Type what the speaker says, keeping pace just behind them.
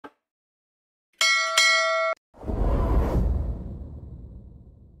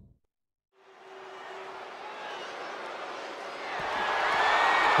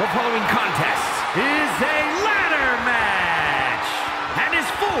The following contest is a ladder match and is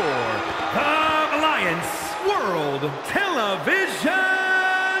for the Alliance World Television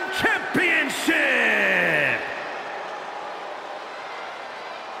Championship.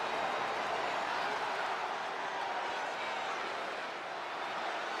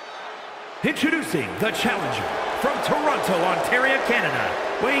 Introducing the challenger from Toronto, Ontario, Canada,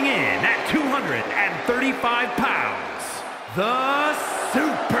 weighing in at 235 pounds, the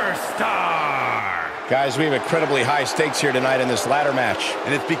Superstar. Guys, we have incredibly high stakes here tonight in this ladder match.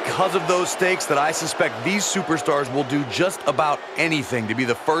 And it's because of those stakes that I suspect these superstars will do just about anything to be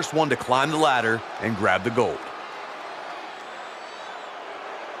the first one to climb the ladder and grab the gold.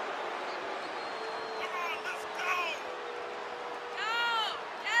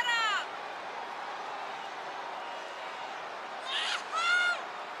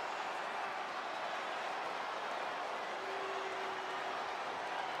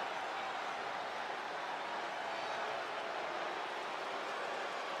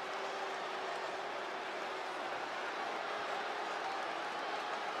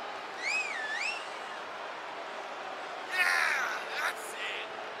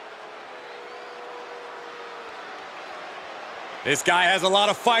 This guy has a lot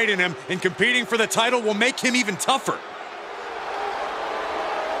of fight in him, and competing for the title will make him even tougher.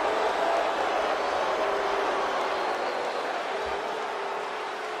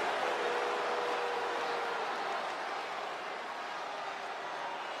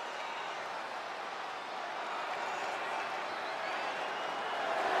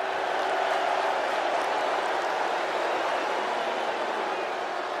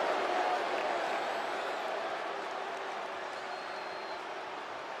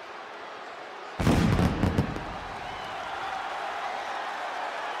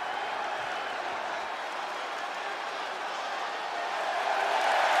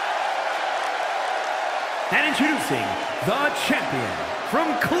 And introducing the champion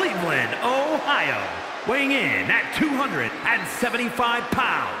from Cleveland, Ohio, weighing in at 275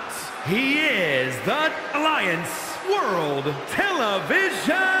 pounds. He is the Alliance World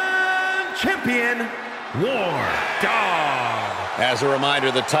Television Champion, Wardlow. As a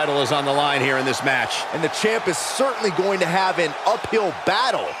reminder, the title is on the line here in this match. And the champ is certainly going to have an uphill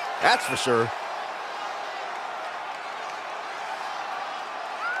battle, that's for sure.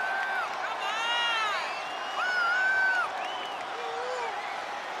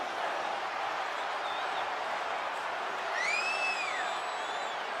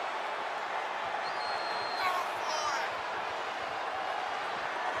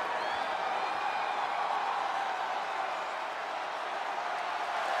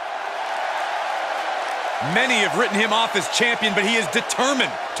 Many have written him off as champion, but he is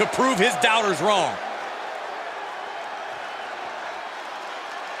determined to prove his doubters wrong.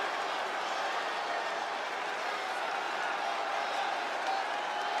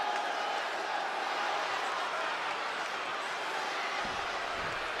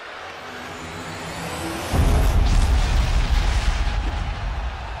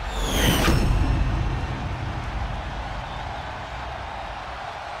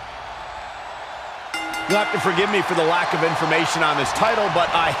 You'll have to forgive me for the lack of information on this title, but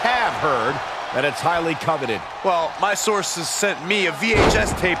I have heard that it's highly coveted. Well, my sources sent me a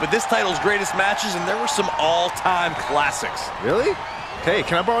VHS tape of this title's greatest matches, and there were some all-time classics. Really? Hey,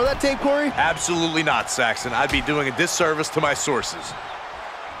 can I borrow that tape, Corey? Absolutely not, Saxon. I'd be doing a disservice to my sources.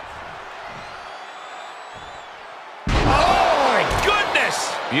 Oh, my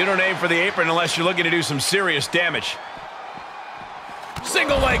goodness! You don't aim for the apron unless you're looking to do some serious damage.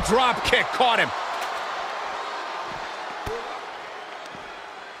 Single leg drop kick caught him.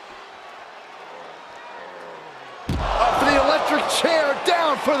 Chair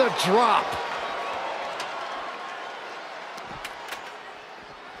down for the drop.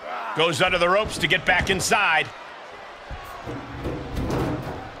 Goes under the ropes to get back inside.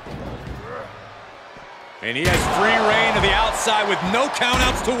 And he has free reign to the outside with no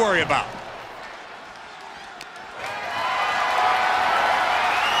countouts to worry about.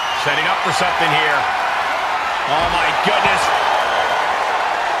 Setting up for something here. Oh, my goodness.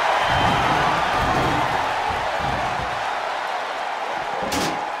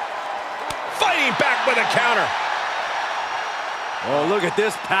 Back with a counter. Oh, look at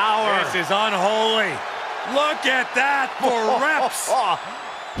this power. This is unholy. Look at that for reps.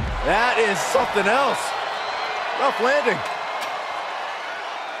 That is something else. Rough landing.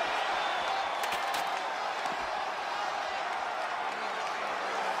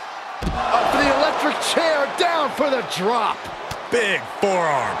 Up for the electric chair, down for the drop. Big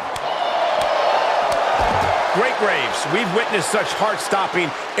forearm. Great Graves, we've witnessed such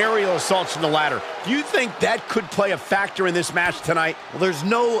heart-stopping aerial assaults from the ladder. Do you think that could play a factor in this match tonight? Well, there's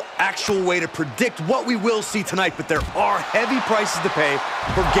no actual way to predict what we will see tonight, but there are heavy prices to pay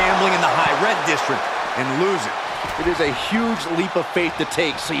for gambling in the high-rent district and losing. It is a huge leap of faith to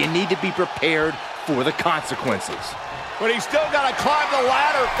take, so you need to be prepared for the consequences. But he's still got to climb the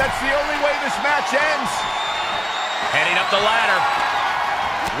ladder. That's the only way this match ends. Heading up the ladder.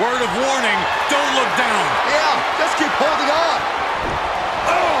 Word of warning, don't look down. Yeah, just keep holding on.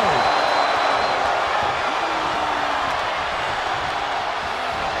 Oh!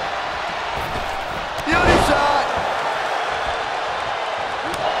 Beauty shot.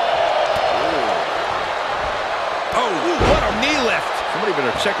 Oh, what a knee lift. Somebody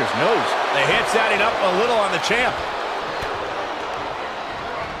better check his nose. The hit's adding up a little on the champ.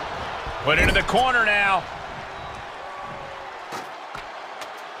 Put into the corner now.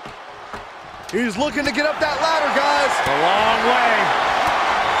 He's looking to get up that ladder, guys. A long way.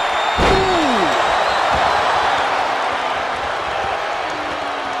 Ooh.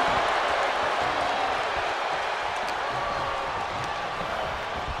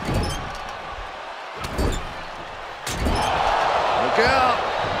 Look out.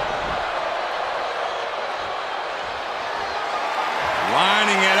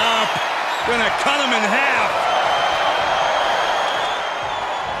 Lining it up. Gonna cut him in half.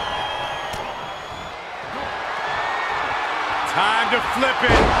 Time to flip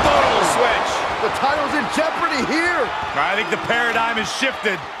it. Total switch. The title's in jeopardy here. I think the paradigm has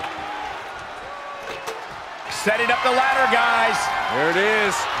shifted. Setting up the ladder, guys. There it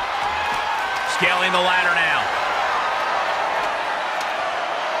is. Scaling the ladder now.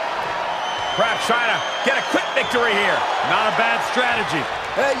 Perhaps trying to get a quick victory here. Not a bad strategy.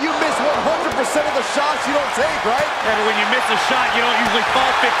 Hey, you miss 100% of the shots you don't take, right? Yeah, but when you miss a shot, you don't usually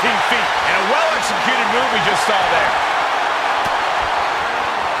fall 15 feet. And a well-executed move we just saw there.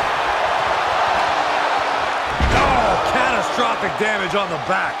 Catastrophic damage on the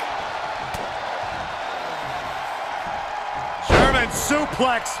back. German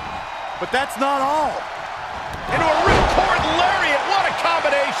suplex, but that's not all. Into a ripcord lariat. What a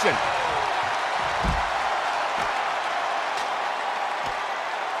combination.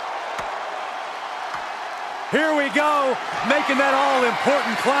 Here we go, making that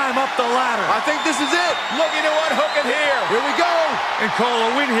all-important climb up the ladder. I think this is it. Looking to unhook it here. Here we go. And Cole,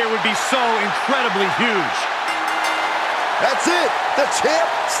 a win here would be so incredibly huge. That's it. The champ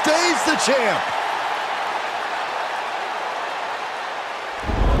stays the champ.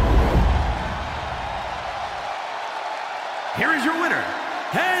 Here is your winner,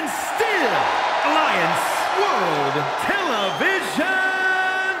 and still Alliance World Television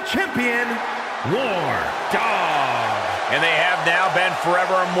Champion, Wardlow. And they have now been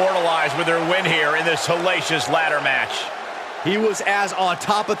forever immortalized with their win here in this hellacious ladder match. He was as on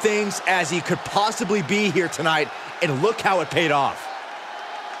top of things as he could possibly be here tonight, and look how it paid off.